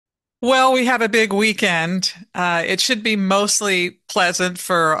Well, we have a big weekend. It should be mostly pleasant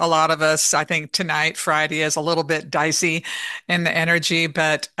for a lot of us. I think tonight, Friday, is a little bit dicey in the energy,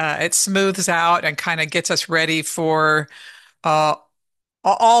 but it smooths out and kind of gets us ready for uh,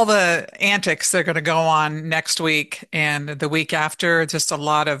 all the antics that are going to go on next week and the week after. Just a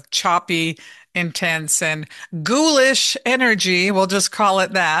lot of choppy, intense, and ghoulish energy. We'll just call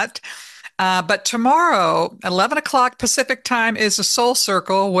it that. But tomorrow, 11 o'clock Pacific time, is a Soul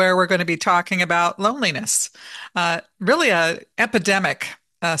Circle where we're going to be talking about loneliness. Really a epidemic,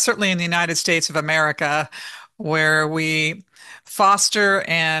 certainly in the United States of America, where we foster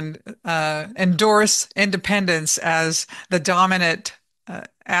and endorse independence as the dominant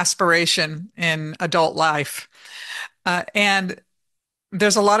aspiration in adult life. And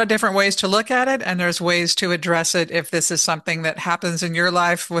there's a lot of different ways to look at it, and there's ways to address it if this is something that happens in your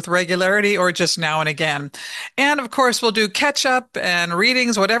life with regularity or just now and again. And of course, we'll do catch up and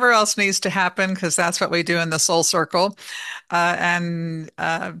readings, whatever else needs to happen, because that's what we do in the Soul Circle. And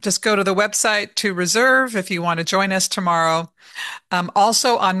just go to the website to reserve if you want to join us tomorrow.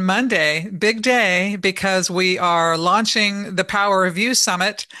 Also on Monday, big day, because we are launching the Power of You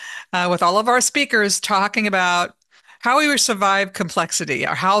Summit with all of our speakers talking about how we survive complexity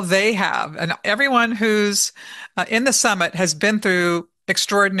or how they have. And everyone who's in the summit has been through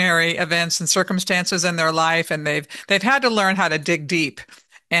extraordinary events and circumstances in their life, and they've had to learn how to dig deep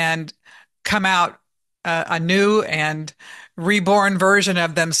and come out a new and reborn version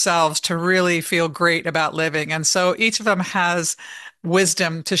of themselves to really feel great about living. And so each of them has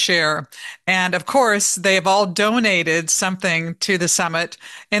wisdom to share. And of course, they've all donated something to the summit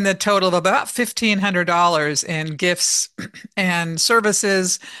in the total of about $1,500 in gifts and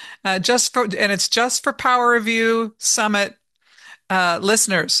services, and it's just for Power Review Summit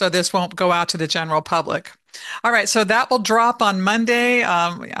listeners. So this won't go out to the general public. All right, so that will drop on Monday.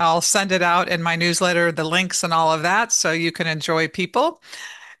 I'll send it out in my newsletter, the links and all of that, so you can enjoy people.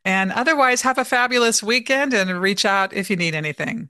 And otherwise, have a fabulous weekend and reach out if you need anything.